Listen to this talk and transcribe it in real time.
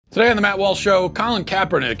Today on the Matt Walsh Show, Colin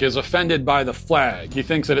Kaepernick is offended by the flag. He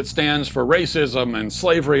thinks that it stands for racism and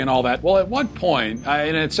slavery and all that. Well, at what point,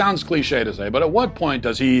 and it sounds cliche to say, but at what point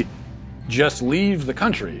does he just leave the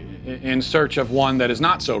country in search of one that is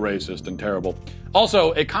not so racist and terrible?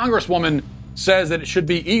 Also, a congresswoman says that it should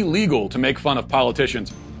be illegal to make fun of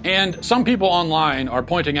politicians. And some people online are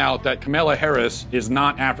pointing out that Kamala Harris is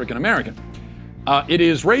not African American. It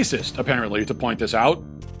is racist, apparently, to point this out.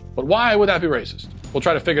 But why would that be racist? We'll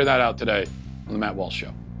try to figure that out today on the Matt Walsh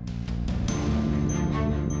Show.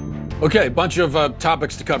 Okay, bunch of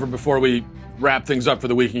topics to cover before we wrap things up for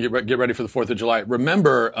the week and get ready for the 4th of July.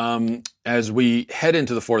 Remember, as we head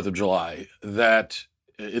into the 4th of July, that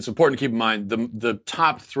it's important to keep in mind the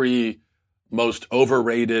top three most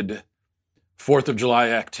overrated 4th of July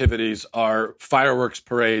activities are fireworks,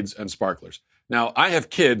 parades, and sparklers. Now, I have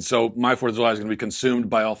kids, so my 4th of July is going to be consumed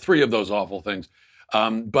by all three of those awful things.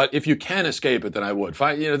 But if you can escape it, then I would.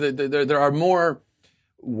 There are more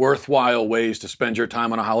worthwhile ways to spend your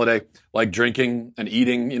time on a holiday, like drinking and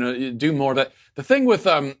eating. You do more of that. The thing with,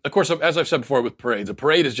 of course, as I've said before with parades, a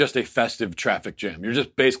parade is just a festive traffic jam. You're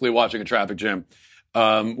just basically watching a traffic jam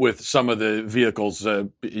with some of the vehicles,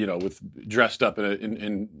 with dressed up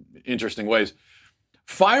in interesting ways.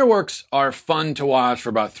 Fireworks are fun to watch for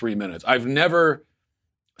about 3 minutes. I've never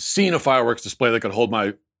seen a fireworks display that could hold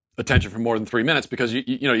my attention for more than 3 minutes, because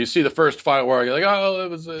you see the first firework, you're like, oh,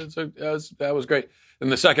 that was great.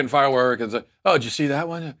 And the second firework is like, oh, did you see that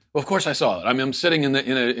one? Well, of course I saw it. I mean, I'm sitting in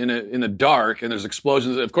the dark and there's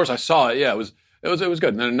explosions. Of course I saw it. Yeah, it was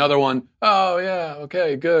good. And then another one. Oh yeah,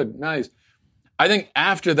 okay, good, nice. I think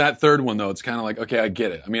after that third one though, it's kind of like, okay, I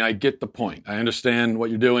get it. I mean, I get the point. I understand what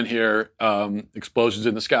you're doing here. Explosions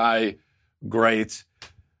in the sky, great.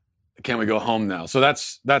 Can we go home now? So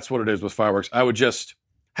that's what it is with fireworks. I would just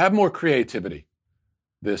have more creativity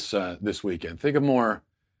this weekend. Think of more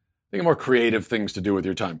creative things to do with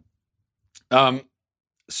your time.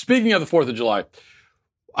 Speaking of the 4th of July,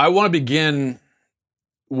 I want to begin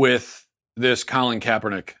with this Colin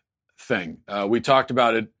Kaepernick thing. We talked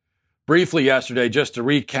about it briefly yesterday. Just to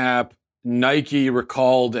recap, Nike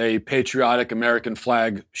recalled a patriotic American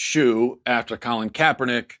flag shoe after Colin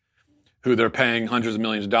Kaepernick, who they're paying hundreds of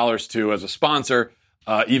millions of dollars to as a sponsor,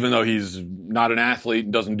 even though he's not an athlete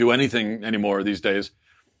and doesn't do anything anymore these days,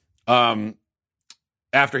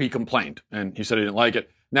 after he complained and he said he didn't like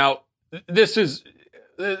it. Now, this is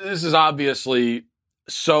obviously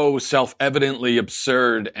so self-evidently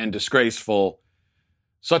absurd and disgraceful,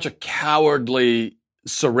 such a cowardly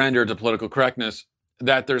surrender to political correctness,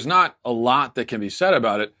 that there's not a lot that can be said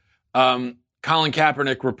about it. Colin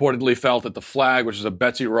Kaepernick reportedly felt that the flag, which is a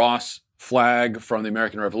Betsy Ross flag from the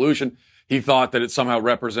American Revolution, he thought that it somehow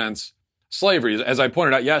represents slavery. As I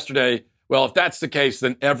pointed out yesterday, well, if that's the case,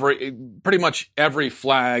 then pretty much every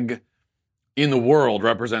flag in the world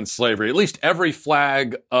represents slavery. At least every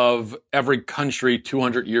flag of every country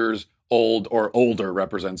 200 years old or older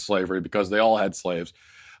represents slavery, because they all had slaves.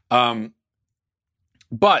 But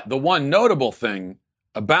the one notable thing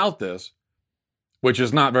about this, which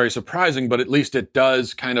is not very surprising, but at least it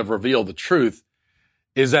does kind of reveal the truth,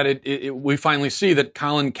 is that we finally see that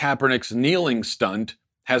Colin Kaepernick's kneeling stunt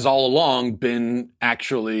has all along been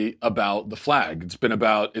actually about the flag. It's been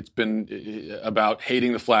about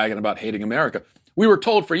hating the flag and about hating America. We were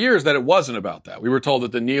told for years that it wasn't about that. We were told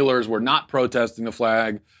that the kneelers were not protesting the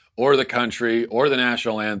flag or the country or the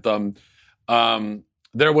national anthem.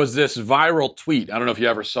 There was this viral tweet. I don't know if you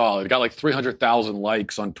ever saw it. It got like 300,000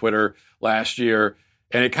 likes on Twitter last year,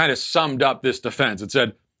 and it kind of summed up this defense. It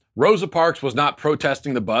said, Rosa Parks was not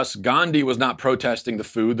protesting the bus. Gandhi was not protesting the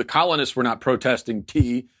food. The colonists were not protesting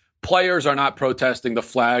tea. Players are not protesting the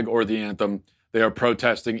flag or the anthem. They are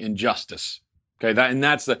protesting injustice. Okay,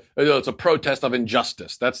 it's a protest of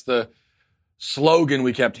injustice. That's the slogan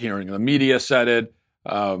we kept hearing. The media said it.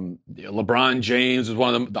 LeBron James is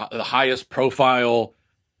one of the highest profile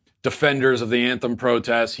defenders of the anthem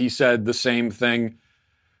protests. He said the same thing.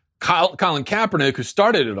 Colin Kaepernick, who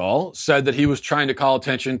started it all, said that he was trying to call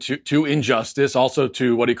attention to injustice, also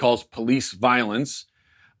to what he calls police violence,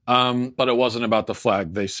 but it wasn't about the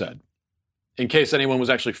flag, they said. In case anyone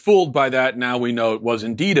was actually fooled by that, now we know it was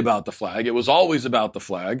indeed about the flag. It was always about the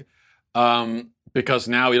flag, because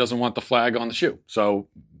now he doesn't want the flag on the shoe. So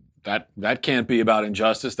that can't be about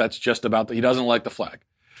injustice. That's just about he doesn't like the flag.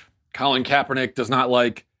 Colin Kaepernick does not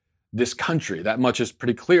like this country. That much is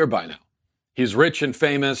pretty clear by now. He's rich and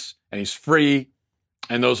famous, and he's free,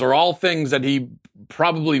 and those are all things that he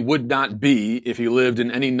probably would not be if he lived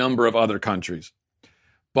in any number of other countries.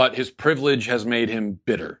 But his privilege has made him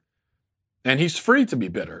bitter. And he's free to be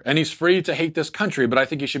bitter, and he's free to hate this country, but I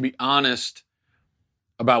think he should be honest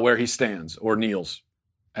about where he stands or kneels,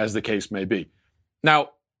 as the case may be.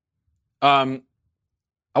 Now, I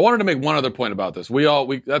wanted to make one other point about this.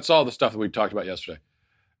 That's all the stuff that we talked about yesterday.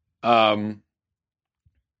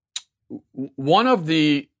 One of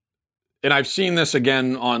the, and I've seen this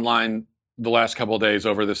again online the last couple of days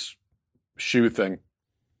over this shoe thing.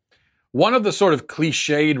 One of the sort of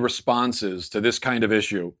cliched responses to this kind of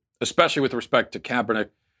issue, especially with respect to Kaepernick,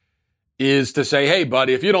 is to say, hey,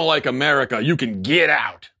 buddy, if you don't like America, you can get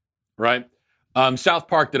out, right? South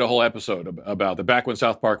Park did a whole episode about that. Back when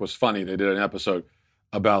South Park was funny, they did an episode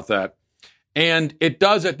about that. And it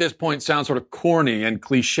does at this point sound sort of corny and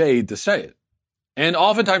cliched to say it. And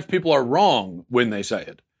oftentimes people are wrong when they say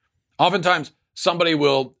it. Oftentimes somebody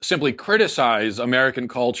will simply criticize American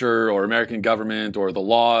culture or American government or the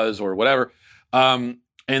laws or whatever. And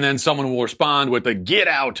then someone will respond with the get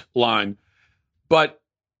out line. But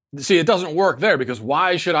see, it doesn't work there, because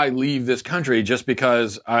why should I leave this country just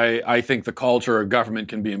because I think the culture or government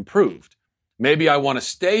can be improved? Maybe I want to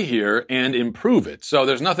stay here and improve it. So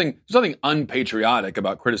there's nothing unpatriotic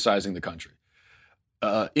about criticizing the country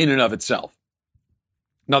in and of itself.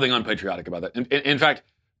 Nothing unpatriotic about that. In fact,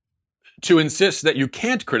 to insist that you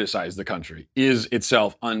can't criticize the country is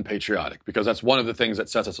itself unpatriotic, because that's one of the things that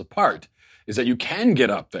sets us apart, is that you can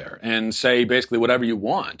get up there and say basically whatever you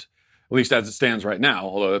want, at least as it stands right now,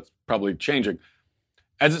 although it's probably changing.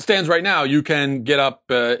 As it stands right now, you can get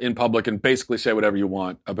up in public and basically say whatever you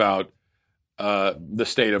want about the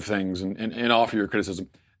state of things and offer your criticism.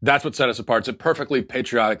 That's what set us apart. It's a perfectly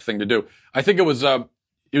patriotic thing to do. I think it was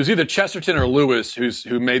either Chesterton or Lewis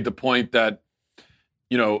who made the point that,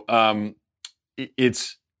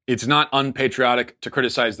 it's not unpatriotic to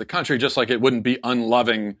criticize the country, just like it wouldn't be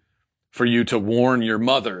unloving for you to warn your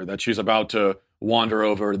mother that she's about to wander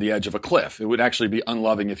over the edge of a cliff. It would actually be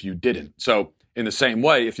unloving if you didn't. So in the same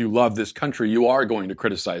way, if you love this country, you are going to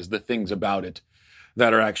criticize the things about it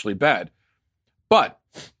that are actually bad. But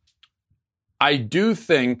I do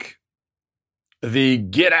think the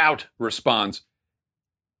get out response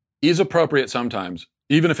is appropriate sometimes,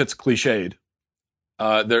 even if it's cliched.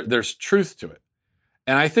 There's truth to it.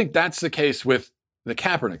 And I think that's the case with the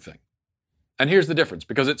Kaepernick thing. And here's the difference,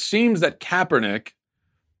 because it seems that Kaepernick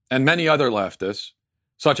and many other leftists,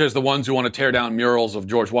 such as the ones who want to tear down murals of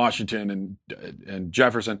George Washington and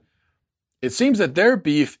Jefferson, it seems that their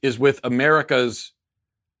beef is with America's,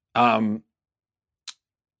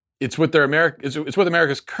 it's with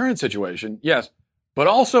America's current situation, yes, but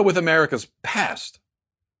also with America's past.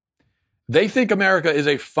 They think America is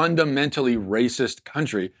a fundamentally racist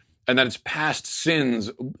country, and that its past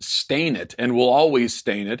sins stain it and will always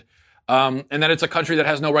stain it, and that it's a country that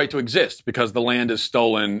has no right to exist because the land is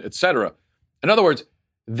stolen, etc. In other words,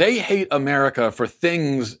 they hate America for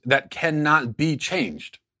things that cannot be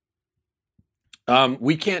changed.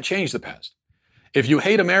 We can't change the past. If you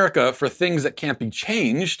hate America for things that can't be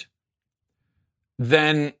changed,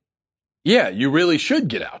 then yeah, you really should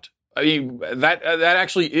get out. I mean, that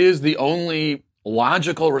actually is the only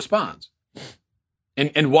logical response.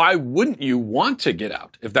 And why wouldn't you want to get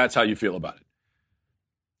out if that's how you feel about it?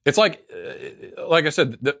 It's like I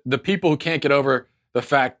said, the people who can't get over the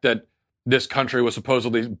fact that this country was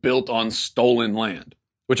supposedly built on stolen land,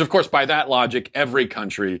 which of course, by that logic, every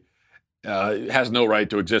country has no right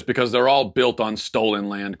to exist because they're all built on stolen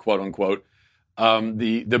land, quote unquote.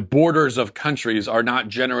 The borders of countries are not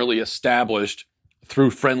generally established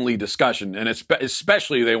through friendly discussion, and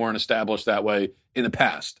especially they weren't established that way in the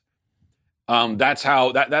past. That's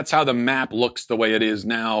how the map looks the way it is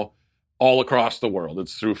now all across the world.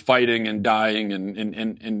 It's through fighting and dying,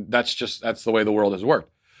 and that's the way the world has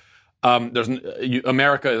worked.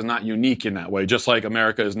 America is not unique in that way, just like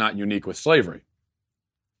America is not unique with slavery.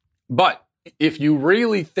 But if you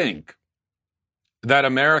really think that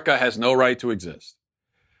America has no right to exist,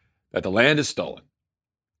 that the land is stolen,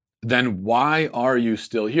 then why are you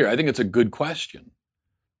still here? I think it's a good question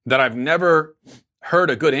that I've never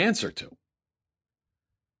heard a good answer to.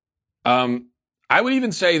 I would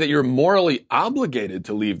even say that you're morally obligated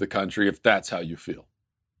to leave the country if that's how you feel.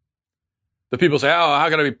 The people say, oh, how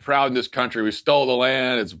can I be proud in this country? We stole the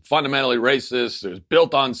land. It's fundamentally racist. It's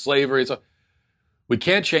built on slavery. So we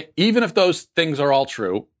can't change, even if those things are all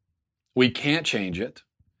true, we can't change it.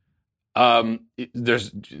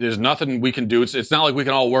 There's nothing we can do. It's not like we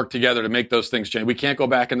can all work together to make those things change. We can't go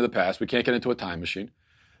back into the past. We can't get into a time machine.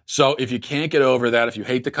 So if you can't get over that, if you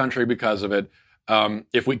hate the country because of it,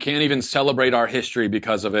 if we can't even celebrate our history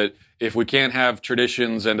because of it, if we can't have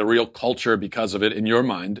traditions and a real culture because of it in your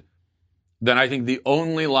mind, then I think the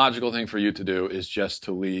only logical thing for you to do is just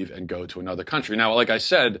to leave and go to another country. Now, like I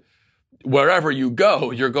said, wherever you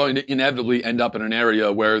go, you're going to inevitably end up in an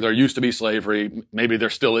area where there used to be slavery. Maybe there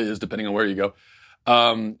still is, depending on where you go,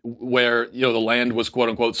 where, the land was quote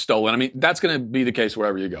unquote stolen. I mean, that's going to be the case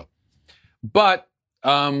wherever you go. But,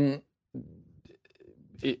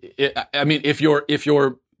 if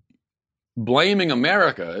you're blaming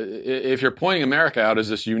America, if you're pointing America out as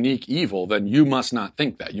this unique evil, then you must not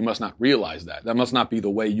think that. You must not realize that. That must not be the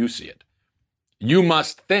way you see it. You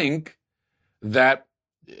must think that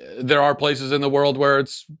there are places in the world where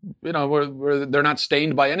it's, where they're not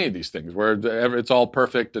stained by any of these things, where it's all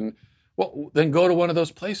perfect. And well, then go to one of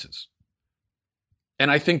those places. And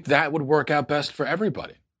I think that would work out best for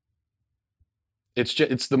everybody.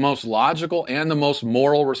 It's the most logical and the most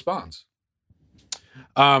moral response.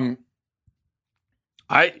 I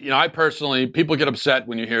personally, people get upset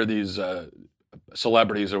when you hear these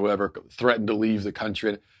celebrities or whoever threaten to leave the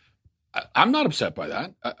country. I'm not upset by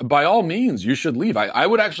that. By all means, you should leave. I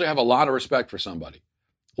would actually have a lot of respect for somebody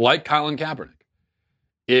like Colin Kaepernick.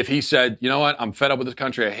 If he said, you know what, I'm fed up with this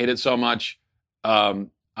country. I hate it so much.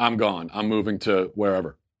 I'm gone. I'm moving to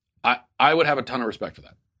wherever. I would have a ton of respect for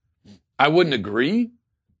that. I wouldn't agree.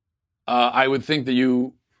 I would think that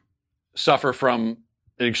you suffer from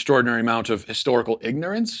an extraordinary amount of historical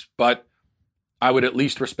ignorance, but I would at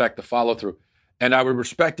least respect the follow through. And I would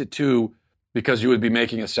respect it too, because you would be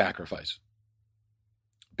making a sacrifice.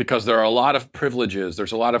 Because there are a lot of privileges,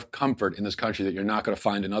 there's a lot of comfort in this country that you're not going to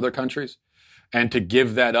find in other countries. And to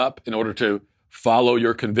give that up in order to follow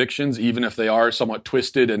your convictions, even if they are somewhat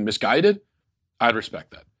twisted and misguided, I'd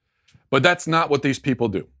respect that. But that's not what these people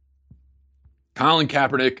do. Colin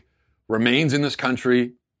Kaepernick remains in this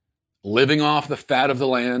country, living off the fat of the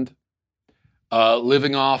land,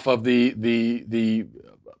 living off of the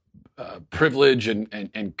privilege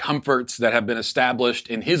and comforts that have been established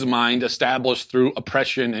in his mind, established through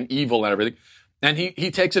oppression and evil and everything. And he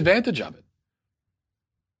takes advantage of it.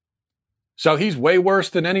 So he's way worse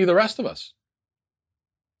than any of the rest of us.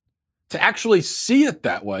 To actually see it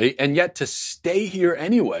that way and yet to stay here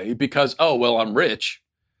anyway because, oh, well, I'm rich.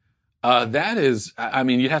 That is,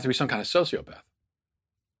 you'd have to be some kind of sociopath.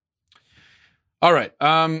 All right.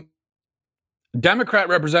 Democrat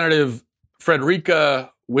Representative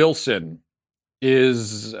Frederica Wilson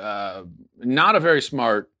is not a very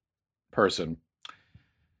smart person.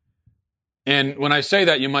 And when I say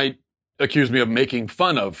that, you might accuse me of making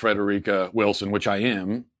fun of Frederica Wilson, which I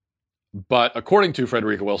am. But according to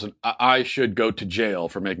Frederica Wilson, I should go to jail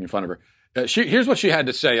for making fun of her. Here's what she had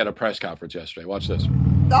to say at a press conference yesterday. Watch this.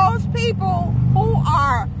 Those people who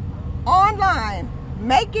are online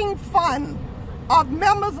making fun of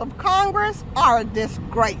members of Congress are a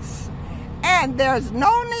disgrace. And there's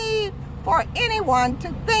no need for anyone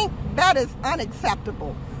to think that is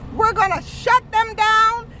unacceptable. We're going to shut them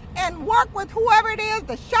down and work with whoever it is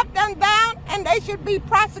to shut them down, and they should be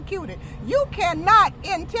prosecuted. You cannot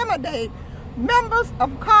intimidate members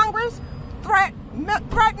of Congress,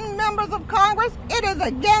 threaten members of Congress. It is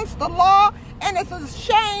against the law, and it's a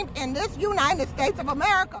shame in this United States of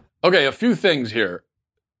America. Okay, a few things here.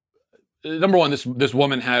 Number one, this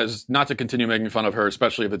woman has, not to continue making fun of her,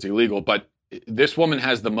 especially if it's illegal, but this woman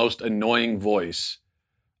has the most annoying voice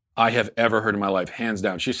I have ever heard in my life, hands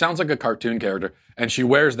down. She sounds like a cartoon character, and she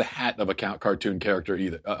wears the hat of a cartoon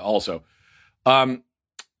character also.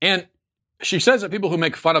 And she says that people who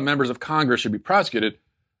make fun of members of Congress should be prosecuted.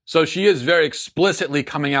 So she is very explicitly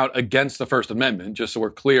coming out against the First Amendment, just so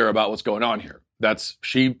we're clear about what's going on here.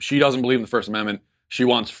 She doesn't believe in the First Amendment. She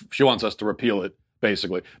wants us to repeal it,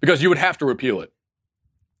 basically, because you would have to repeal it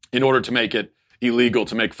in order to make it illegal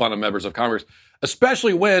to make fun of members of Congress,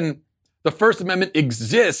 especially when the First Amendment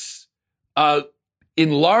exists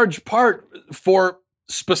in large part for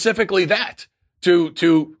specifically that,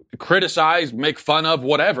 to criticize, make fun of,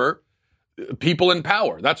 whatever, people in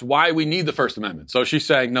power. That's why we need the First Amendment. So she's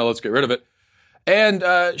saying, no, let's get rid of it.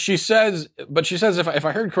 And she says, if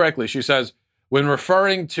I heard correctly, she says, when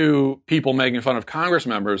referring to people making fun of Congress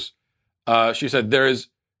members, she said, there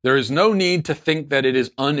is no need to think that it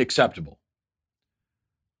is unacceptable.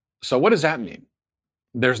 So what does that mean?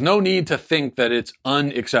 There's no need to think that it's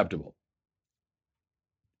unacceptable.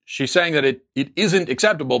 She's saying that it isn't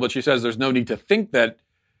acceptable, but she says there's no need to think that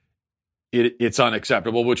it's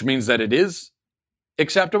unacceptable, which means that it is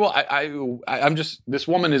acceptable. I'm just, this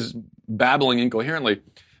woman is babbling incoherently.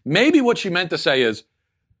 Maybe what she meant to say is,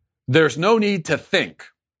 there's no need to think,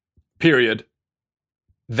 period,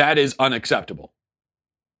 that is unacceptable.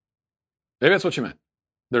 Maybe that's what she meant.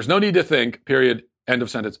 There's no need to think, period, end of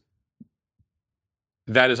sentence,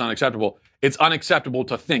 that is unacceptable. It's unacceptable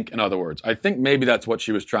to think, in other words. I think maybe that's what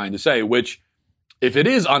she was trying to say, which if it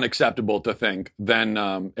is unacceptable to think, then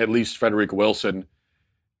at least Frederica Wilson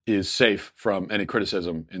is safe from any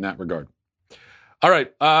criticism in that regard. All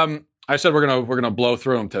right. I said we're gonna blow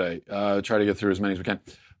through them today. Try to get through as many as we can.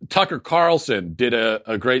 Tucker Carlson did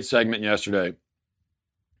a great segment yesterday.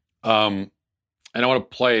 And I want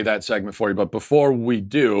to play that segment for you. But before we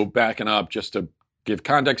do, backing up just to give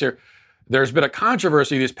context here, there's been a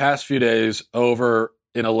controversy these past few days over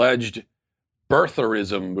an alleged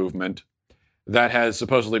birtherism movement that has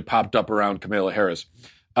supposedly popped up around Kamala Harris.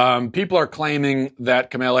 People are claiming that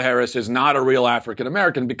Kamala Harris is not a real African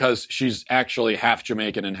American because she's actually half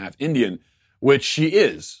Jamaican and half Indian, which she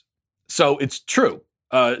is. So it's true.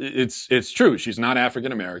 It's true. She's not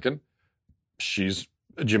African American.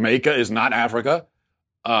 Jamaica is not Africa.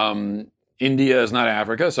 India is not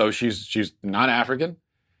Africa. So she's not African.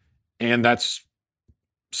 And that's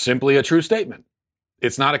simply a true statement.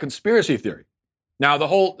 It's not a conspiracy theory. Now, the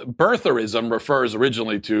whole birtherism refers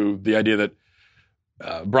originally to the idea that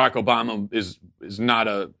Barack Obama is not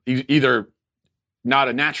either not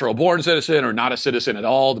a natural born citizen or not a citizen at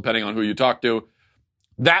all, depending on who you talk to.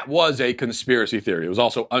 That was a conspiracy theory. It was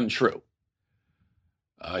also untrue.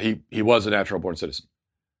 He was a natural born citizen.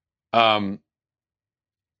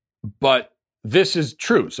 But this is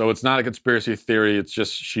true. So it's not a conspiracy theory. It's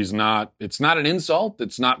just it's not an insult.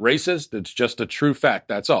 It's not racist. It's just a true fact.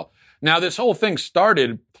 That's all. Now, this whole thing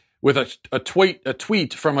started with a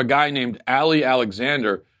tweet from a guy named Ali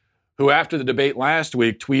Alexander, who after the debate last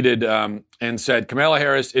week tweeted and said, Kamala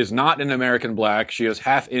Harris is not an American black. She is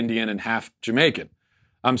half Indian and half Jamaican.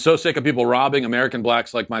 I'm so sick of people robbing American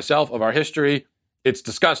blacks like myself of our history. It's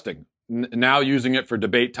disgusting. Now using it for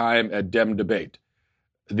debate time at Dem Debate.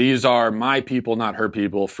 These are my people, not her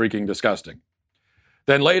people. Freaking disgusting.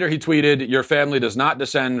 Then later he tweeted, your family does not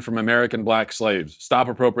descend from American black slaves. Stop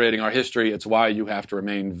appropriating our history. It's why you have to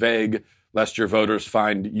remain vague, lest your voters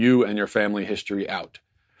find you and your family history out.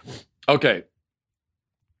 Okay.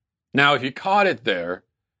 Now, if you caught it there,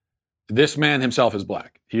 this man himself is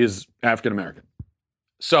black. He is African American.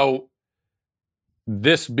 So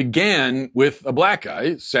this began with a black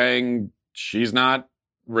guy saying she's not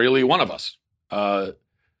really one of us.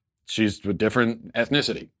 She's a different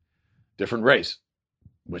ethnicity, different race,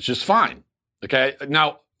 which is fine. Okay.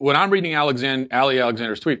 Now, when I'm reading Ali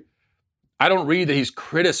Alexander's tweet, I don't read that he's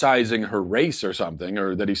criticizing her race or something,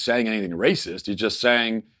 or that he's saying anything racist. He's just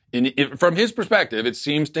saying, from his perspective, it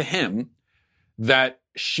seems to him that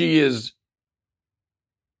she is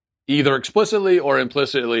either explicitly or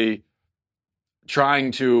implicitly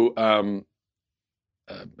trying to,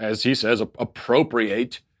 as he says,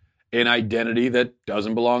 appropriate an identity that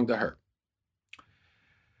doesn't belong to her.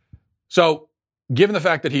 So, given the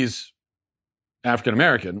fact that he's African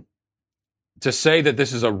American, to say that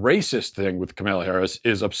this is a racist thing with Kamala Harris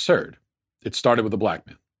is absurd. It started with a black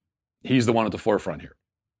man. He's the one at the forefront here.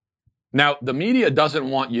 Now, the media doesn't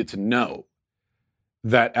want you to know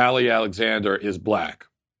that Ali Alexander is black.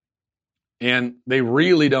 And they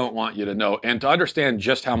really don't want you to know. And to understand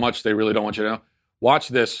just how much they really don't want you to know, watch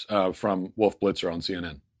this from Wolf Blitzer on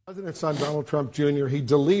CNN. President's son, Donald Trump Jr., he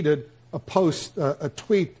deleted a post, a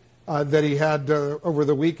tweet that he had over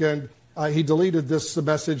the weekend. He deleted this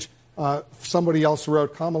message. Somebody else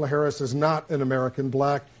wrote, Kamala Harris is not an American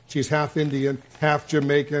black. She's half Indian, half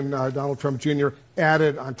Jamaican. Donald Trump Jr.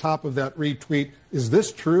 added on top of that retweet, is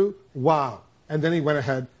this true? Wow. And then he went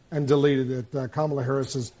ahead and deleted it. Kamala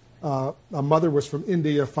Harris's mother was from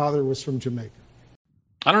India, father was from Jamaica.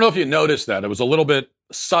 I don't know if you noticed that. It was a little bit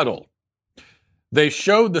subtle. They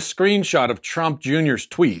showed the screenshot of Trump Jr.'s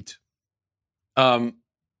tweet,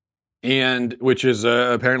 and which is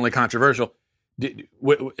apparently controversial.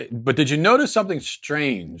 But did you notice something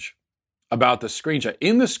strange about the screenshot?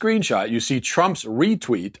 In the screenshot, you see Trump's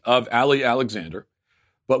retweet of Ali Alexander,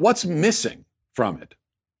 but what's missing from it?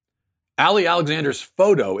 Ali Alexander's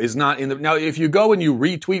photo is not in the. Now, if you go and you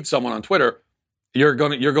retweet someone on Twitter, you're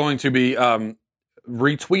going to be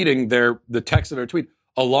retweeting the text of their tweet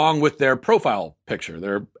along with their profile picture,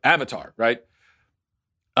 their avatar, right?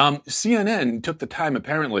 CNN took the time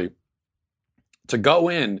apparently to go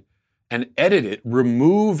in and edit it,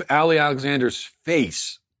 remove Ali Alexander's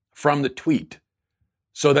face from the tweet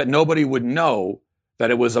so that nobody would know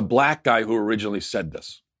that it was a black guy who originally said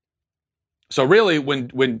this. So really,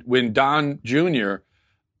 when Don Jr.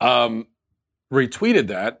 Retweeted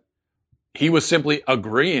that, he was simply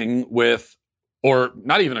agreeing with, or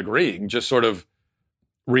not even agreeing, just sort of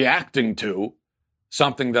reacting to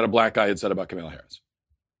something that a black guy had said about Kamala Harris.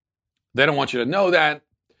 They don't want you to know that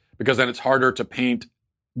because then it's harder to paint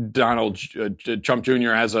Donald Trump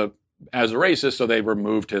Jr. as a racist, so they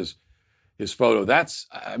removed his his photo.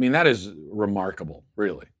 That is remarkable,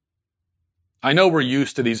 really. I know we're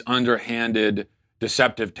used to these underhanded,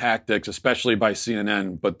 deceptive tactics, especially by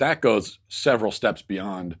CNN, but that goes several steps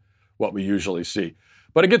beyond what we usually see.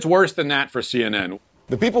 But it gets worse than that for CNN.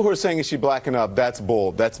 The people who are saying, is she black enough? That's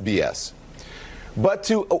bull. That's BS. But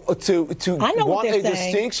to want a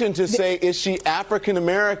distinction to say, is she African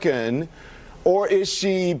American, or is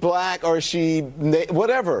she black, or is she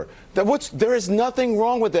whatever? There is nothing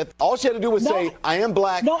wrong with that. All she had to do was say, I am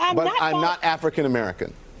black, but I'm not African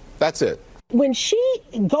American. That's it. When she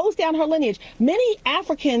goes down her lineage, many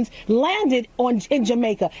Africans landed in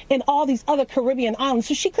Jamaica and all these other Caribbean islands.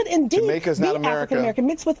 So she could indeed Jamaica's be not America. African American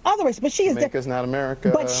mixed with other races. But she is Jamaica's not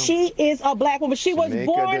America. But she is a black woman. She Jamaica was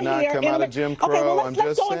born did not here. Come out of Jim Crow. Okay, well,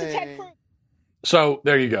 let's go saying. into Ted Cruz. So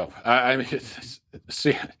there you go.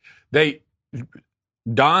 See,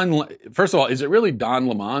 first of all, is it really Don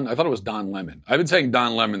Lemon? I thought it was Don Lemon. I've been saying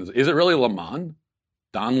Don Lemon. Is it really Lemon?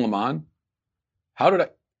 Don Lemon? How did I?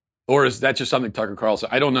 Or is that just something Tucker Carlson?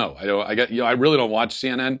 I don't know. I really don't watch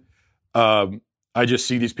CNN. I just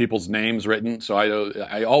see these people's names written, so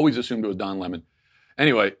I always assumed it was Don Lemon.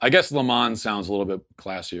 Anyway, I guess Lemon sounds a little bit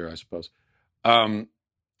classier, I suppose.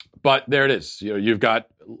 But there it is. You've got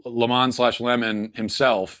Lemon/Lemon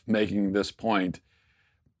himself making this point,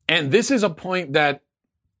 and this is a point that,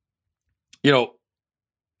 it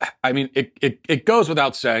goes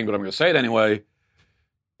without saying, but I'm going to say it anyway.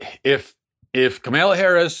 If Kamala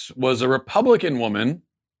Harris was a Republican woman,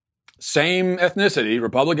 same ethnicity,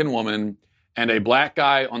 Republican woman, and a black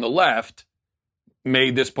guy on the left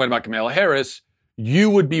made this point about Kamala Harris, you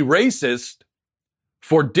would be racist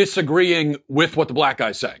for disagreeing with what the black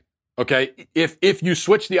guy's saying. Okay? If you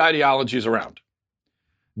switch the ideologies around,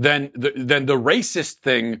 then the racist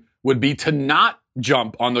thing would be to not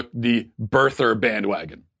jump on the birther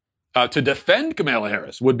bandwagon. To defend Kamala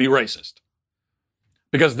Harris would be racist.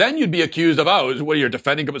 Because then you'd be accused of, you're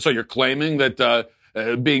defending, so you're claiming that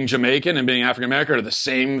being Jamaican and being African American are the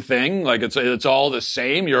same thing? Like it's all the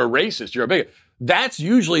same? You're a racist, you're a bigot. That's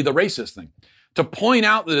usually the racist thing. To point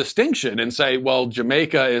out the distinction and say, well,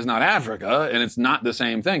 Jamaica is not Africa and it's not the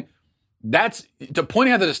same thing. To point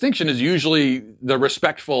out the distinction is usually the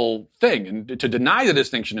respectful thing. And to deny the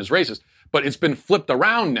distinction is racist. But it's been flipped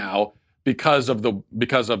around now because of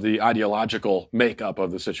the ideological makeup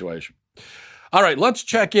of the situation. All right, let's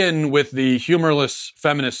check in with the humorless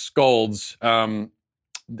feminist scolds. An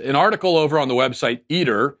article over on the website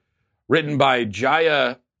Eater, written by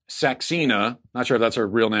Jaya Saxena, not sure if that's her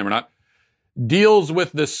real name or not, deals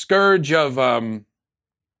with the scourge of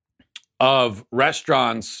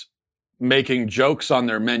restaurants making jokes on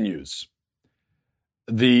their menus.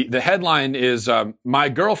 The headline is, "My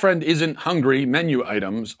girlfriend isn't hungry menu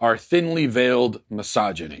items are thinly veiled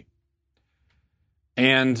misogyny."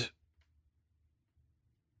 And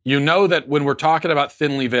you know that when we're talking about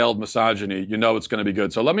thinly veiled misogyny, you know it's going to be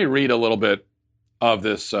good. So let me read a little bit of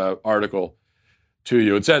this article to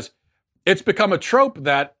you. It says, "It's become a trope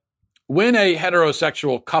that when a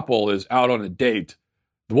heterosexual couple is out on a date,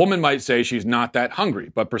 the woman might say she's not that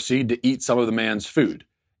hungry, but proceed to eat some of the man's food.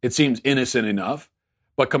 It seems innocent enough,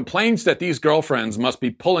 but complaints that these girlfriends must be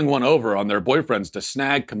pulling one over on their boyfriends to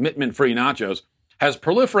snag commitment-free nachos has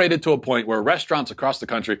proliferated to a point where restaurants across the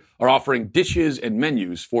country are offering dishes and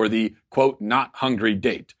menus for the, quote, not hungry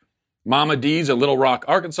date. Mama D's in Little Rock,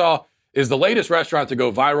 Arkansas, is the latest restaurant to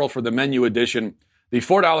go viral for the menu edition. The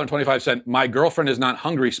 $4.25 My Girlfriend Is Not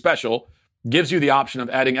Hungry special gives you the option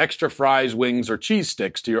of adding extra fries, wings, or cheese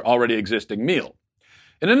sticks to your already existing meal.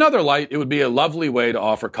 In another light, it would be a lovely way to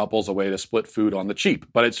offer couples a way to split food on the cheap,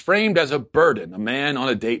 but it's framed as a burden a man on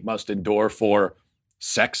a date must endure for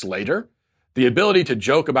sex later. The ability to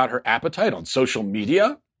joke about her appetite on social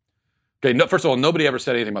media. Okay, first of all, nobody ever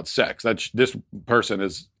said anything about sex. This person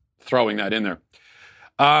is throwing that in there.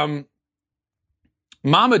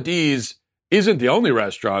 Mama D's isn't the only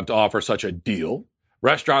restaurant to offer such a deal.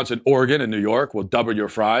 Restaurants in Oregon and New York will double your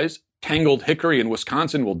fries. Tangled Hickory in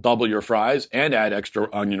Wisconsin will double your fries and add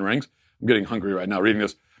extra onion rings. I'm getting hungry right now reading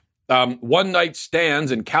this. One Night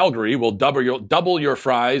Stands in Calgary will double your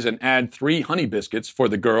fries and add 3 honey biscuits for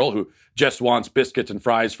the girl who just wants biscuits and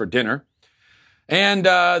fries for dinner. And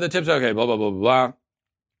the tips, okay, blah, blah, blah,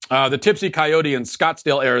 blah. The Tipsy Coyote in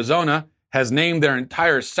Scottsdale, Arizona has named their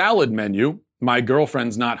entire salad menu, My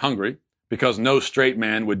Girlfriend's Not Hungry, because no straight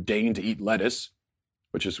man would deign to eat lettuce,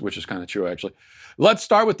 which is kind of true, actually. Let's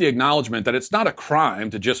start with the acknowledgement that it's not a crime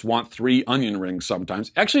to just want 3 onion rings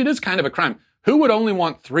sometimes. Actually, it is kind of a crime. Who would only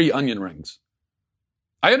want 3 onion rings?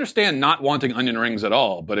 I understand not wanting onion rings at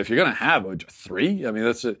all, but if you're going to have 3, I mean,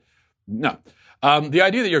 that's it. No. The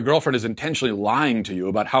idea that your girlfriend is intentionally lying to you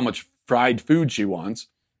about how much fried food she wants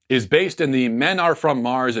is based in the men are from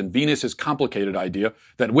Mars and Venus is complicated idea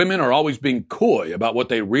that women are always being coy about what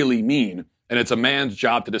they really mean, and it's a man's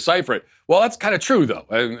job to decipher it. Well, that's kind of true, though.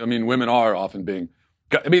 I mean, women are often being...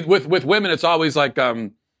 I mean, with women, it's always like, I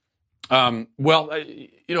didn't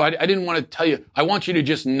want to tell you. I want you to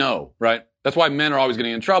just know, right? That's why men are always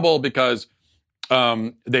getting in trouble, because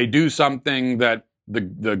they do something that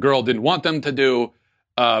the girl didn't want them to do,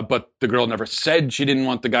 but the girl never said she didn't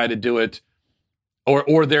want the guy to do it.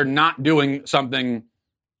 Or they're not doing something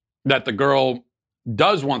that the girl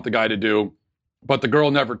does want the guy to do, but the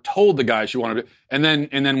girl never told the guy she wanted to. And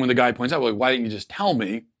then when the guy points out, well, why didn't you just tell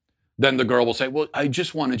me? Then the girl will say, well, I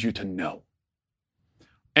just wanted you to know.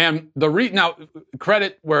 And now,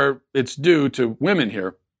 credit where it's due to women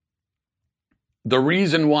here. The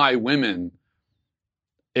reason why women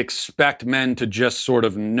expect men to just sort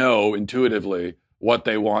of know intuitively what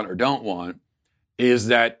they want or don't want is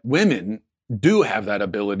that women do have that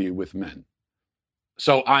ability with men.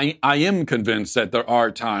 So I am convinced that there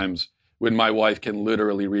are times when my wife can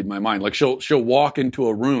literally read my mind. Like she'll walk into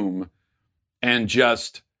a room and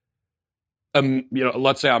just,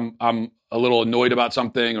 let's say I'm a little annoyed about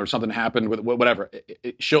something or something happened with whatever.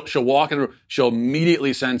 She'll walk in the room, she'll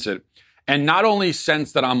immediately sense it. And not only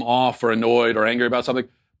sense that I'm off or annoyed or angry about something,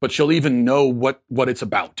 but she'll even know what it's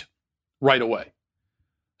about right away.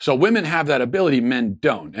 So women have that ability, men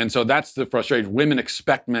don't. And so that's the frustration. Women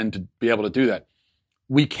expect men to be able to do that.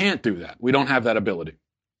 We can't do that. We don't have that ability.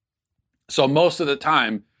 So most of the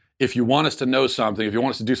time, if you want us to know something, if you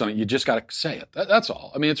want us to do something, you just got to say it. That's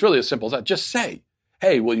all. I mean, it's really as simple as that. Just say,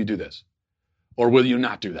 hey, will you do this? Or will you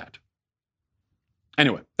not do that?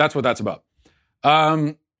 Anyway, that's what that's about.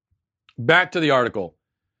 Back to the article.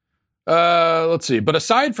 Let's see. But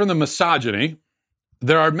aside from the misogyny,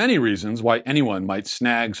 there are many reasons why anyone might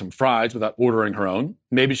snag some fries without ordering her own.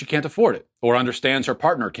 Maybe she can't afford it, or understands her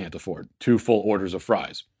partner can't afford 2 full orders of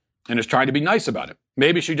fries and is trying to be nice about it.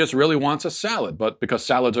 Maybe she just really wants a salad, but because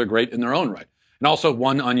salads are great in their own right. And also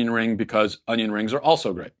 1 onion ring because onion rings are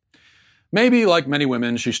also great. Maybe, like many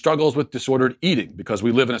women, she struggles with disordered eating because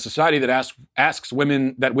we live in a society that asks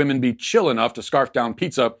women that women be chill enough to scarf down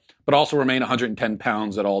pizza, but also remain 110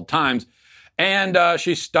 pounds at all times. And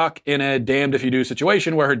she's stuck in a damned if you do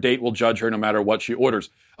situation where her date will judge her no matter what she orders.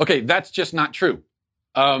 Okay, that's just not true.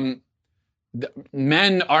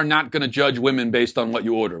 Men are not going to judge women based on what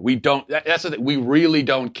you order. We don't. That's the thing. We really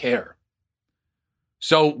don't care.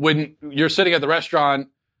 So when you're sitting at the restaurant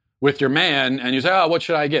with your man and you say, oh, what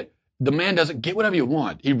should I get? The man doesn't get whatever you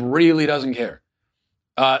want. He really doesn't care.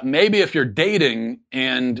 Maybe if you're dating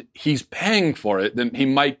and he's paying for it, then he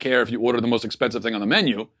might care if you order the most expensive thing on the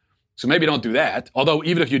menu. So maybe don't do that. Although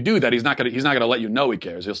even if you do that, he's not gonna let you know he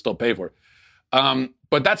cares. He'll still pay for it.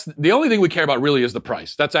 But that's the only thing we care about really is the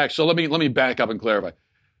price. That's actually, so let me back up and clarify.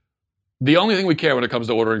 The only thing we care when it comes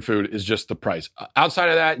to ordering food is just the price. Outside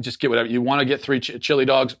of that, just get whatever. You want to get 3 chili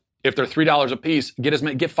dogs. If they're $3 a piece,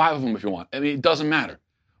 get 5 of them if you want. I mean, it doesn't matter.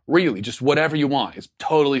 Really, just whatever you want. It's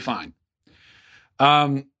totally fine.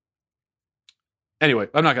 Anyway,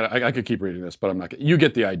 I could keep reading this, but I'm not gonna. You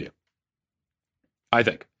get the idea. I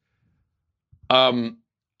think.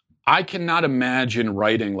 I cannot imagine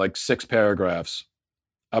writing like 6 paragraphs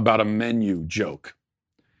about a menu joke.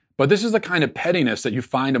 But this is the kind of pettiness that you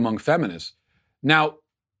find among feminists. Now,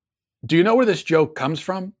 do you know where this joke comes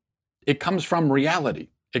from? It comes from reality.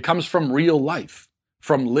 It comes from real life,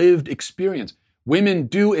 from lived experience. Women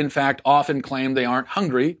do, in fact, often claim they aren't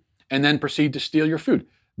hungry and then proceed to steal your food.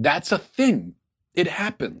 That's a thing. It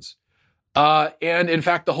happens. And in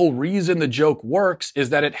fact, the whole reason the joke works is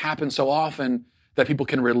that it happens so often that people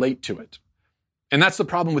can relate to it. And that's the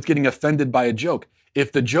problem with getting offended by a joke.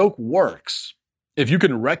 If the joke works, if you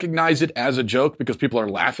can recognize it as a joke because people are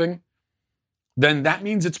laughing, then that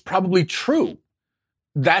means it's probably true.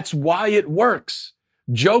 That's why it works.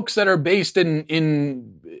 Jokes that are based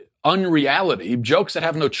in unreality, jokes that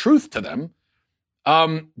have no truth to them,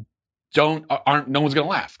 no one's going to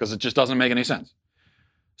laugh because it just doesn't make any sense.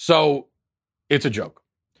 So it's a joke.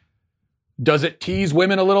 Does it tease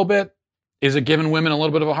women a little bit? Is it giving women a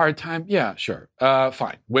little bit of a hard time? Yeah, sure.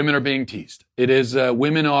 Fine. Women are being teased. It is,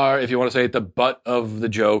 women are, if you want to say it, the butt of the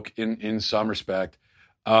joke in some respect.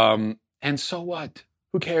 And so what?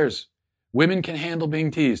 Who cares? Women can handle being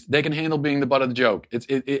teased. They can handle being the butt of the joke.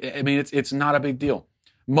 It's not a big deal.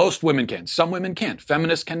 Most women can. Some women can't.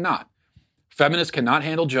 Feminists cannot. Feminists cannot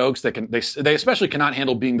handle jokes. They especially cannot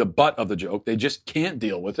handle being the butt of the joke. They just can't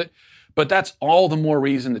deal with it. But that's all the more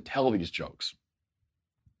reason to tell these jokes.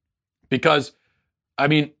 Because, I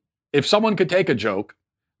mean, if someone could take a joke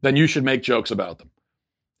then you should make jokes about them.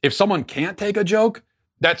 If someone can't take a joke,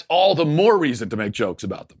 that's all the more reason to make jokes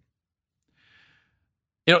about them.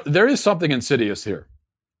 You know, there is something insidious here.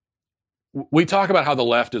 We talk about how the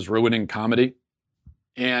left is ruining comedy,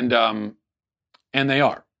 and they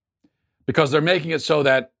are, because they're making it so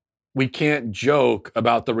that we can't joke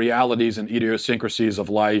about the realities and idiosyncrasies of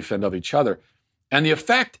life and of each other. And the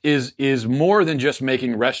effect is more than just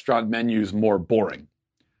making restaurant menus more boring.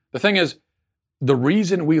 The thing is, the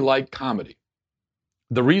reason we like comedy,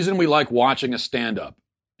 the reason we like watching a stand-up,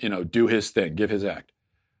 do his thing, give his act,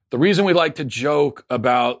 the reason we like to joke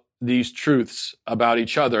about these truths about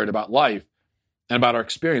each other and about life and about our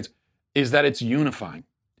experience is that it's unifying.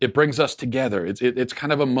 It brings us together. It's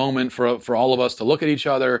kind of a moment for all of us to look at each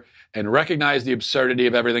other and recognize the absurdity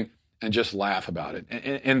of everything and just laugh about it.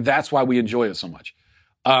 And that's why we enjoy it so much.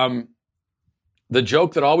 The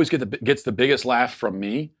joke that always gets the biggest laugh from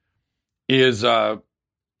me is if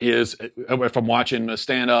I'm watching a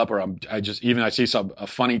stand-up or I see a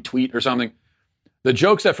funny tweet or something. The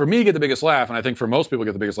jokes that for me get the biggest laugh, and I think for most people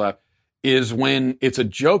get the biggest laugh, is when it's a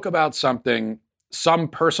joke about something, some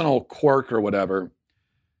personal quirk or whatever,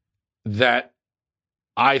 that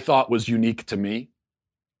I thought was unique to me.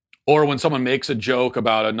 Or when someone makes a joke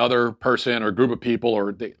about another person or group of people,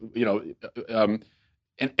 or and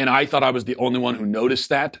I thought I was the only one who noticed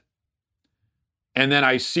that. And then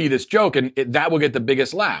I see this joke, and that will get the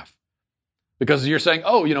biggest laugh. Because you're saying,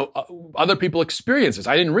 other people experience this.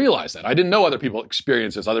 I didn't realize that. I didn't know other people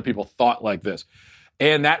experience this. Other people thought like this.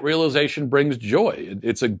 And that realization brings joy.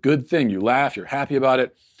 It's a good thing. You laugh. You're happy about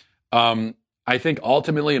it. I think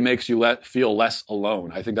ultimately it makes you feel less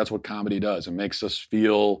alone. I think that's what comedy does. It makes us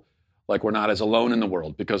feel like we're not as alone in the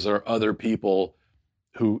world because there are other people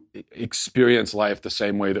who experience life the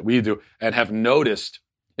same way that we do and have noticed.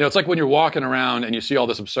 It's like when you're walking around and you see all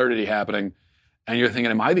this absurdity happening and you're thinking,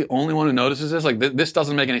 am I the only one who notices this? Like, this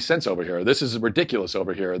doesn't make any sense over here. This is ridiculous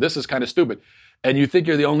over here. This is kind of stupid. And you think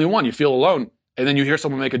you're the only one. You feel alone. And then you hear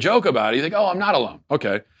someone make a joke about it. You think, oh, I'm not alone.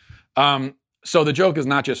 Okay. So the joke is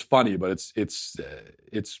not just funny, but it's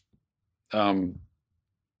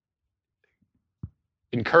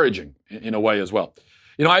encouraging in a way as well.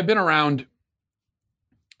 I've been around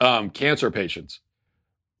cancer patients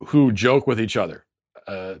who joke with each other,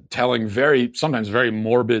 telling sometimes very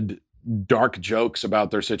morbid, dark jokes about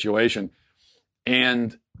their situation,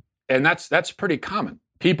 and that's pretty common.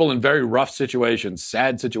 People in very rough situations,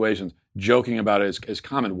 sad situations, joking about it is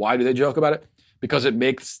common. Why do they joke about it? Because it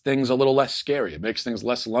makes things a little less scary. It makes things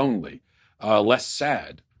less lonely, less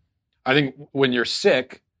sad. I think when you're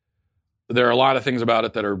sick, there are a lot of things about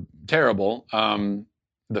it that are terrible,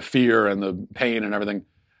 the fear and the pain and everything.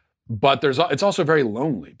 But it's also very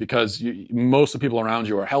lonely because most of the people around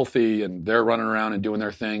you are healthy and they're running around and doing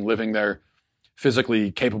their thing, living their physically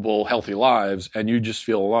capable, healthy lives, and you just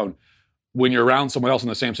feel alone. When you're around someone else in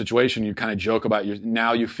the same situation, you kind of joke about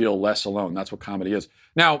now you feel less alone. That's what comedy is.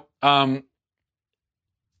 Now, when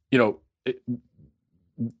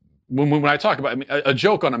I talk about, a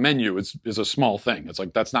joke on a menu is a small thing. It's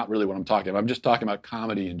like, that's not really what I'm talking about. I'm just talking about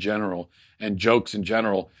comedy in general and jokes in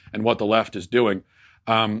general and what the left is doing.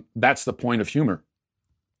 That's the point of humor.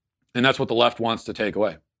 And that's what the left wants to take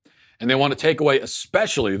away. And they want to take away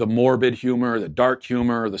especially the morbid humor, the dark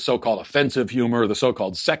humor, the so-called offensive humor, the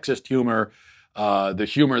so-called sexist humor, the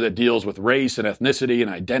humor that deals with race and ethnicity and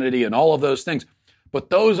identity and all of those things. But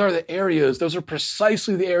those are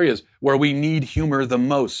precisely the areas where we need humor the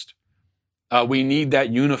most. We need that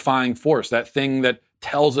unifying force, that thing that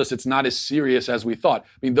tells us it's not as serious as we thought.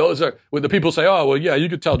 Those are, when the people say, oh, well, yeah, you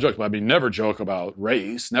could tell jokes, but never joke about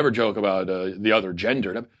race, never joke about the other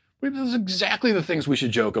gender. Those are exactly the things we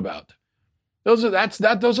should joke about. Those are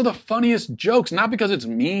the funniest jokes, not because it's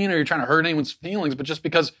mean or you're trying to hurt anyone's feelings, but just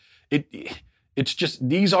because it's just,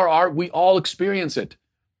 we all experience it.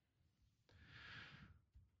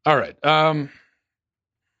 All right.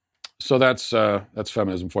 So that's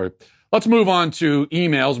feminism for you. Let's move on to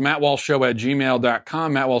emails.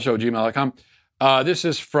 mattwalshshow@gmail.com. mattwalshshow@gmail.com. This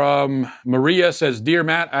is from Maria, says, Dear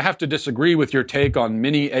Matt, I have to disagree with your take on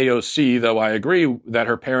mini AOC, though I agree that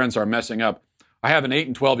her parents are messing up. I have an 8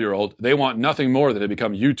 and 12-year-old. They want nothing more than to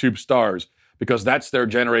become YouTube stars because that's their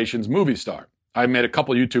generation's movie star. I've made a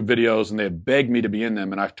couple YouTube videos and they have begged me to be in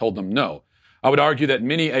them and I've told them no. I would argue that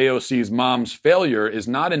mini AOC's mom's failure is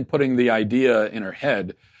not in putting the idea in her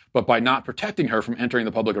head, but by not protecting her from entering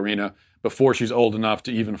the public arena before she's old enough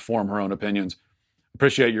to even form her own opinions.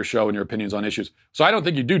 Appreciate your show and your opinions on issues. So I don't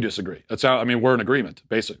think you do disagree. We're in agreement.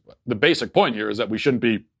 The basic point here is that we shouldn't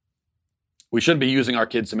be using our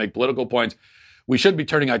kids to make political points. We shouldn't be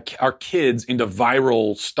turning our kids into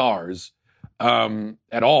viral stars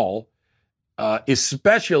at all,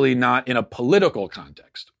 especially not in a political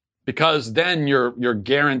context, because then you're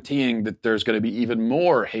guaranteeing that there's going to be even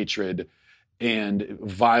more hatred and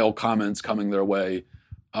vile comments coming their way,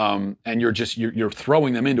 and you're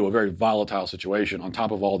throwing them into a very volatile situation on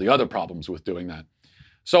top of all the other problems with doing that.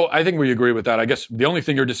 So I think we agree with that. I guess the only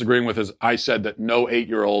thing you're disagreeing with is I said that no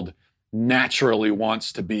 8-year-old naturally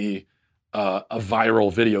wants to be a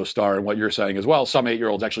viral video star, and what you're saying as well, some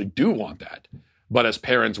 8-year-olds actually do want that. But as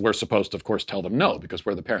parents, we're supposed to, of course, tell them no, because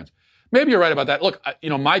we're the parents. Maybe you're right about that. Look, I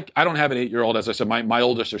don't have an 8-year-old. As I said, my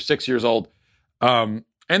oldest are 6 years old. And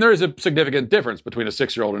there is a significant difference between a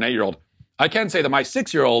 6-year-old and an 8-year-old. I can say that my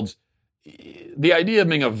 6-year-olds, the idea of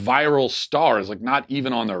being a viral star is like not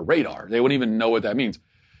even on their radar. They wouldn't even know what that means.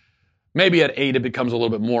 Maybe at 8, it becomes a little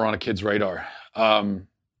bit more on a kid's radar.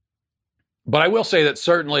 But I will say that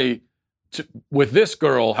certainly with this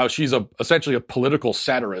girl, how she's essentially a political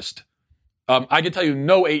satirist, I can tell you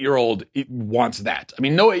no 8-year-old wants that. I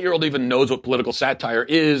mean, no 8-year-old even knows what political satire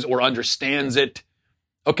is or understands it.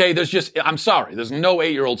 Okay, I'm sorry, there's no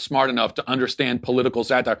 8-year-old smart enough to understand political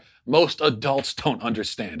satire. Most adults don't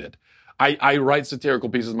understand it. I write satirical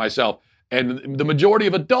pieces myself, and the majority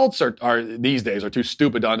of adults are these days are too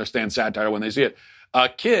stupid to understand satire when they see it.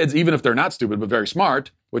 Kids, even if they're not stupid but very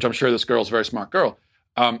smart, which I'm sure this girl's a very smart girl,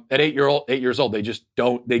 at 8 years old, they just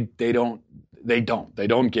don't. They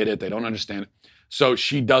don't get it. They don't understand it. So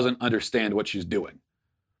she doesn't understand what she's doing.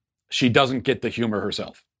 She doesn't get the humor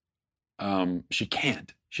herself. She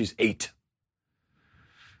can't. She's 8.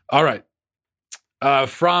 All right.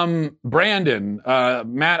 From Brandon,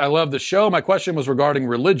 Matt, I love the show. My question was regarding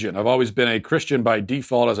religion. I've always been a Christian by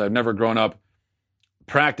default, as I've never grown up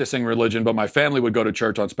practicing religion, but my family would go to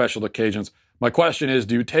church on special occasions. My question is,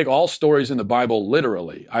 do you take all stories in the Bible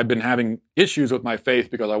literally? I've been having issues with my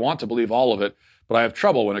faith because I want to believe all of it, but I have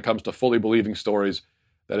trouble when it comes to fully believing stories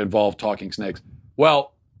that involve talking snakes.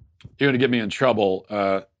 Well, you're going to get me in trouble,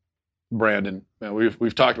 Brandon.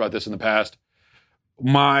 We've talked about this in the past.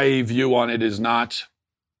 My view on it is not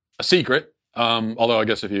a secret, although I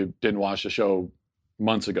guess if you didn't watch the show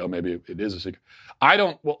months ago, maybe it is a secret.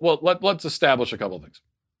 Let's establish a couple of things.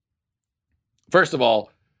 First of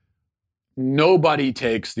all, nobody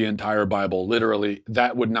takes the entire Bible literally.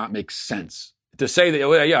 That would not make sense. To say that,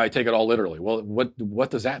 oh, yeah, I take it all literally. Well, what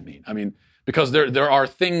does that mean? I mean, because there are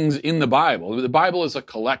things in the Bible. The Bible is a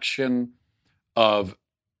collection of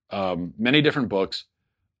many different books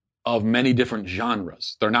of many different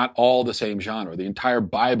genres. They're not all the same genre. The entire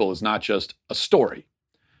Bible is not just a story.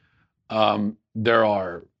 There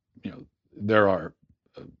are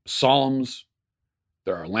Psalms,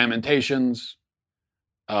 there are Lamentations,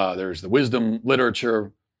 there's the wisdom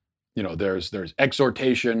literature, there's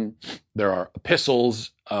exhortation, there are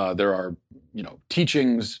epistles, there are,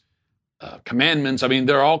 teachings, commandments. I mean,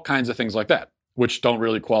 there are all kinds of things like that, which don't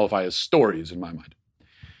really qualify as stories in my mind.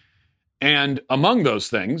 And among those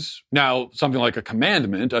things, now something like a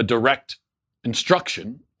commandment, a direct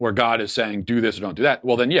instruction where God is saying, do this or don't do that,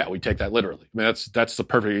 well then, yeah, we take that literally. I mean, that's the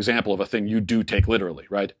perfect example of a thing you do take literally,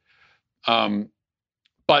 right?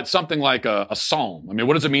 But something like a psalm, I mean,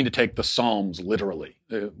 what does it mean to take the Psalms literally?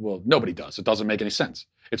 Well, nobody does. It doesn't make any sense.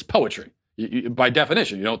 It's poetry. By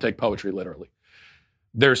definition, you don't take poetry literally.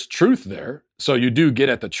 There's truth there, so you do get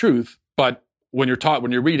at the truth, but when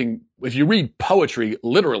you're reading, if you read poetry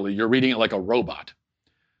literally, you're reading it like a robot.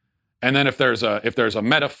 And then if there's a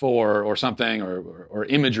metaphor or something or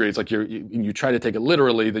imagery, it's like you try to take it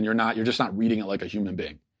literally, then you're just not reading it like a human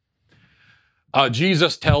being.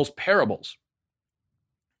 Jesus tells parables.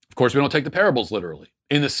 Of course, we don't take the parables literally,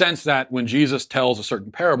 in the sense that when Jesus tells a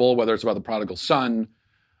certain parable, whether it's about the prodigal son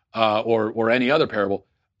or any other parable,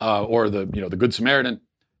 or the Good Samaritan,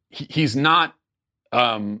 he's not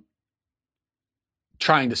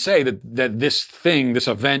trying to say that this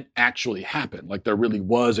event actually happened, like there really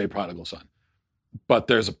was a prodigal son. But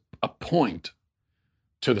there's a point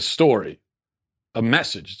to the story, a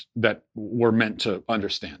message that we're meant to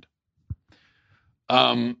understand.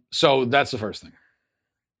 So that's the first thing.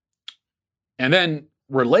 And then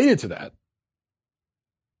related to that,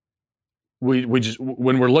 we just,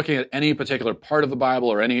 when we're looking at any particular part of the Bible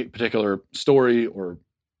or any particular story or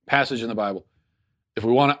passage in the Bible, if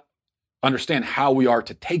we want to understand how we are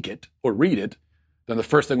to take it or read it, then the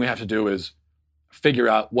first thing we have to do is figure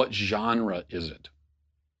out what genre is it.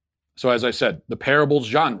 So as I said, the parable's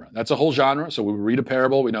genre, that's a whole genre. So we read a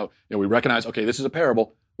parable, we know, we recognize, okay, this is a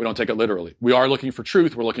parable. We don't take it literally. We are looking for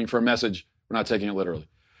truth. We're looking for a message. We're not taking it literally.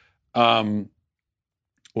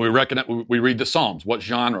 We read the Psalms. What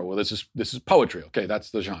genre? Well, this is poetry. Okay,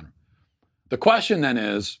 that's the genre. The question then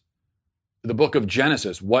is, the book of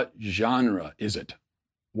Genesis, what genre is it?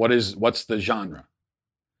 What's the genre?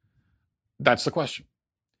 That's the question.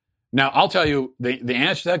 Now, I'll tell you the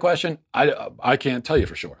answer to that question. I can't tell you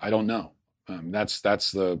for sure. I don't know. That's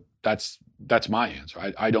my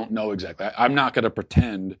answer. I don't know exactly. I'm not going to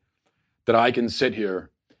pretend that I can sit here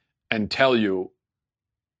and tell you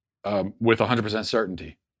with 100%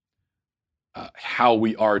 certainty how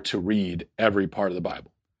we are to read every part of the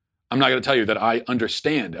Bible. I'm not going to tell you that I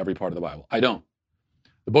understand every part of the Bible. I don't.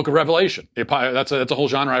 The book of Revelation, that's a whole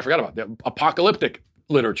genre I forgot about. The apocalyptic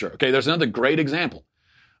literature. Okay, there's another great example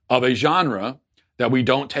of a genre that we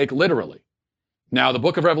don't take literally. Now, the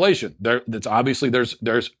book of Revelation,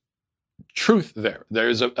 there's truth there.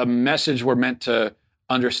 There's a message we're meant to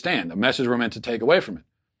understand, a message we're meant to take away from it.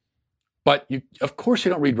 But of course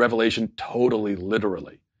you don't read Revelation totally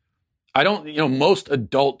literally. Most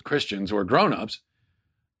adult Christians who are grown-ups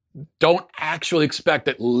don't actually expect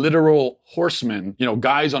that literal horsemen,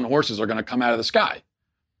 guys on horses are going to come out of the sky.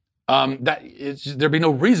 There'd be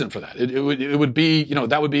no reason for that. It would be,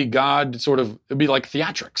 that would be God it'd be like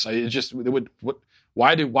theatrics.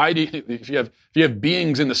 If you have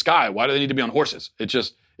beings in the sky, why do they need to be on horses?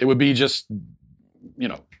 It would be just,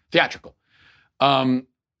 theatrical.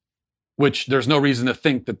 Which there's no reason to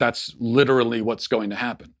think that that's literally what's going to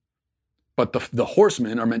happen. But the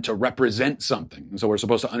horsemen are meant to represent something. And so we're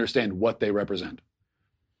supposed to understand what they represent.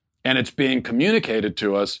 And it's being communicated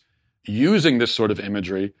to us using this sort of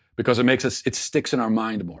imagery because it sticks in our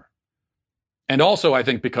mind more. And also, I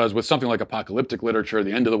think because with something like apocalyptic literature,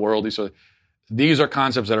 the end of the world, these are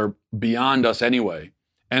concepts that are beyond us anyway.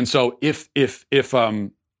 And so if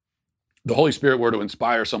the Holy Spirit were to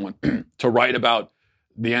inspire someone to write about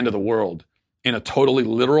the end of the world in a totally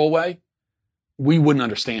literal way, we wouldn't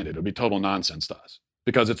understand it. It would be total nonsense to us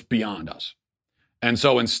because it's beyond us. And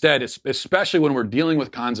so instead, especially when we're dealing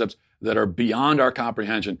with concepts that are beyond our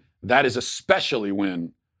comprehension, that is especially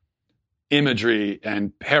when imagery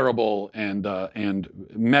and parable and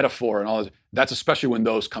metaphor and all that's especially when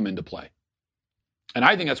those come into play. And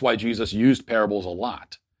I think that's why Jesus used parables a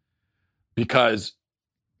lot, because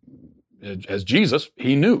as Jesus,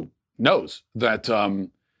 he knows that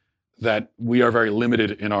that we are very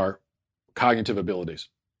limited in our cognitive abilities,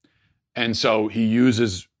 and so he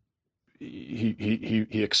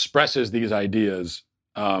expresses these ideas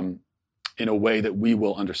in a way that we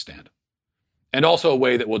will understand, and also a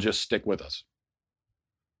way that will just stick with us.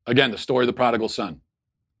 Again, the story of the prodigal son.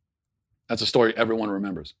 That's a story everyone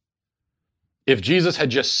remembers. If Jesus had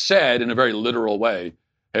just said in a very literal way,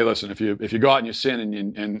 hey, listen, if you go out and you sin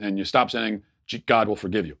and you stop sinning, God will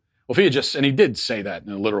forgive you. Well, if he had and he did say that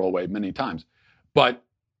in a literal way many times, but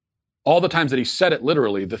all the times that he said it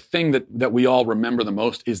literally, the thing that we all remember the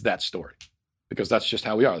most is that story, because that's just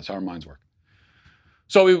how we are. That's how our minds work.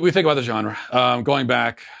 So we think about the genre. Going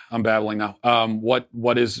back, I'm babbling now.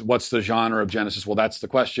 What's the genre of Genesis? Well, that's the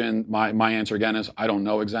question. My answer again is I don't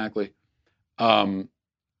know exactly.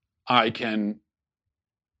 I can,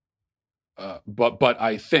 but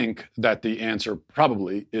I think that the answer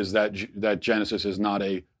probably is that Genesis is not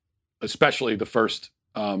especially the first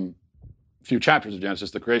few chapters of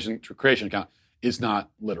Genesis, the creation account is not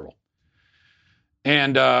literal.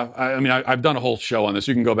 And I've done a whole show on this.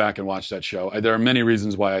 You can go back and watch that show. There are many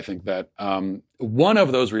reasons why I think that. One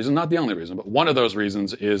of those reasons, not the only reason, but one of those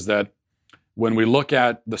reasons is that when we look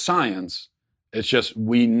at the science, it's just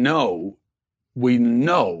we know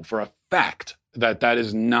for a fact that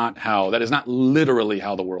is not literally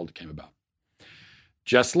how the world came about.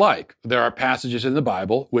 Just like there are passages in the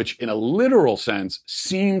Bible which, in a literal sense,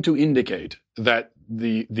 seem to indicate that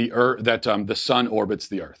the sun orbits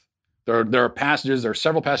the earth. There are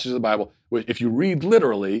several passages of the Bible which, if you read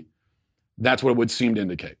literally, that's what it would seem to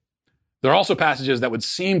indicate. There are also passages that would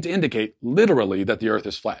seem to indicate literally that the earth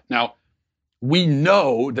is flat. Now, we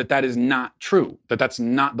know that is not true, that's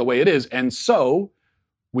not the way it is, and so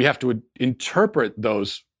we have to interpret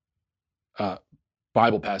those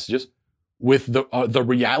Bible passages with the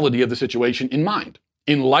reality of the situation in mind.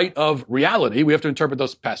 In light of reality, we have to interpret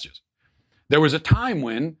those passages. There was a time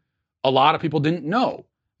when a lot of people didn't know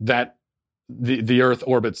that the earth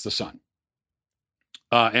orbits the sun.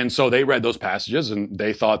 And so they read those passages and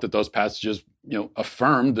they thought that those passages,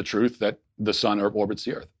 affirmed the truth that the sun orbits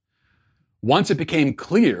the earth. Once it became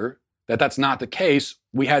clear that that's not the case,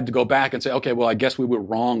 we had to go back and say, okay, well, I guess we were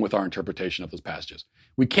wrong with our interpretation of those passages.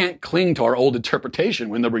 We can't cling to our old interpretation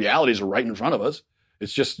when the realities are right in front of us.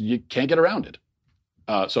 It's just, you can't get around it,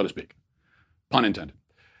 so to speak. Pun intended.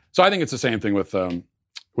 So I think it's the same thing with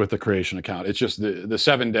the creation account. It's just the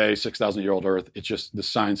 7-day, 6,000-year-old earth. It's just the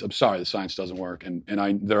science. I'm sorry, the science doesn't work. And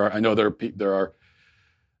I know there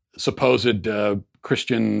supposed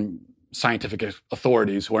Christian scientific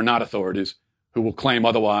authorities who are not authorities, who will claim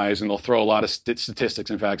otherwise, and they'll throw a lot of statistics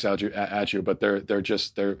and facts at you, but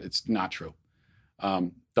it's not true.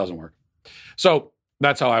 Doesn't work. So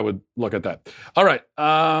that's how I would look at that. All right,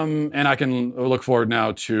 and I can look forward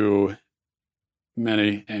now to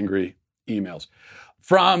many angry emails.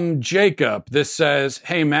 From Jacob, this says,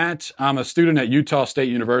 "Hey Matt, I'm a student at Utah State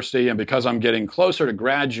University, and because I'm getting closer to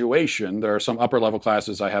graduation, there are some upper level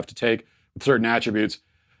classes I have to take with certain attributes.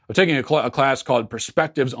 I'm taking a class called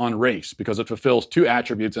Perspectives on Race because it fulfills 2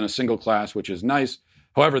 attributes in a single class, which is nice.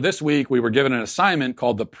 However, this week we were given an assignment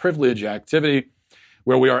called the Privilege Activity,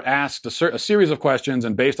 where we are asked a series of questions,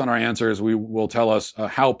 and based on our answers, we will tell us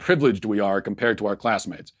how privileged we are compared to our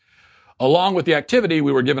classmates. Along with the activity,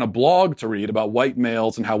 we were given a blog to read about white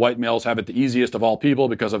males and how white males have it the easiest of all people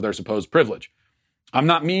because of their supposed privilege. I'm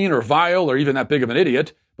not mean or vile or even that big of an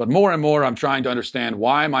idiot, but more and more I'm trying to understand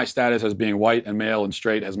why my status as being white and male and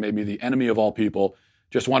straight has made me the enemy of all people.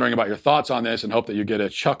 Just wondering about your thoughts on this and hope that you get a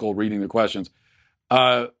chuckle reading the questions."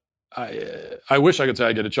 I wish I could say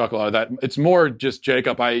I get a chuckle out of that. It's more just,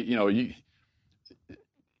 Jacob,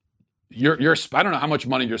 you're I don't know how much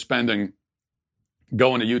money you're spending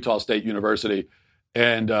going to Utah State University.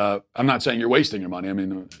 And I'm not saying you're wasting your money. I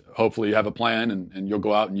mean, hopefully you have a plan and you'll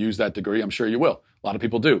go out and use that degree. I'm sure you will. A lot of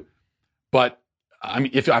people do. But I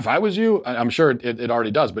mean, if I was you, I'm sure it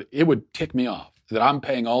already does, but it would tick me off that I'm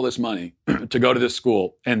paying all this money to go to this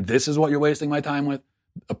school, and this is what you're wasting my time with?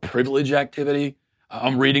 A privilege activity?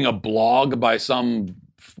 I'm reading a blog by some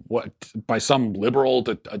liberal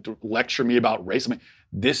to lecture me about race. I mean,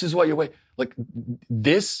 this is what you're wasting? Like,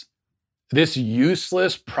 this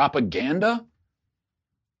useless propaganda?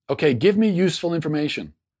 Okay, give me useful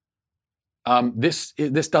information. This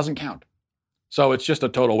doesn't count. So it's just a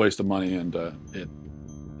total waste of money, and it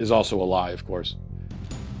is also a lie, of course.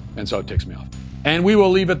 And so it ticks me off. And we will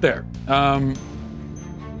leave it there.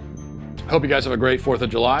 Hope you guys have a great 4th of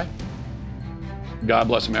July. God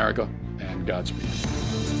bless America, and Godspeed.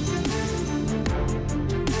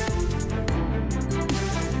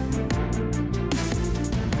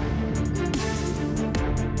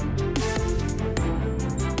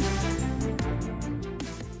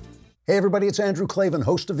 Hey everybody, it's Andrew Klavan,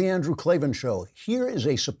 host of The Andrew Klavan Show. Here is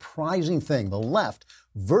a surprising thing. The left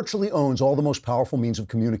virtually owns all the most powerful means of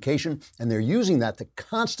communication, and they're using that to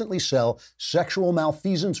constantly sell sexual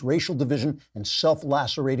malfeasance, racial division, and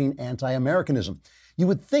self-lacerating anti-Americanism. You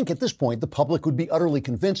would think at this point the public would be utterly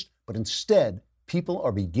convinced, but instead, people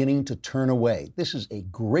are beginning to turn away. This is a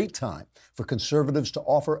great time for conservatives to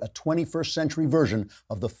offer a 21st century version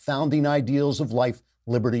of the founding ideals of life,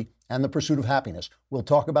 liberty, and the pursuit of happiness. We'll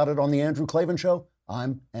talk about it on The Andrew Klavan Show.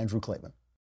 I'm Andrew Klavan.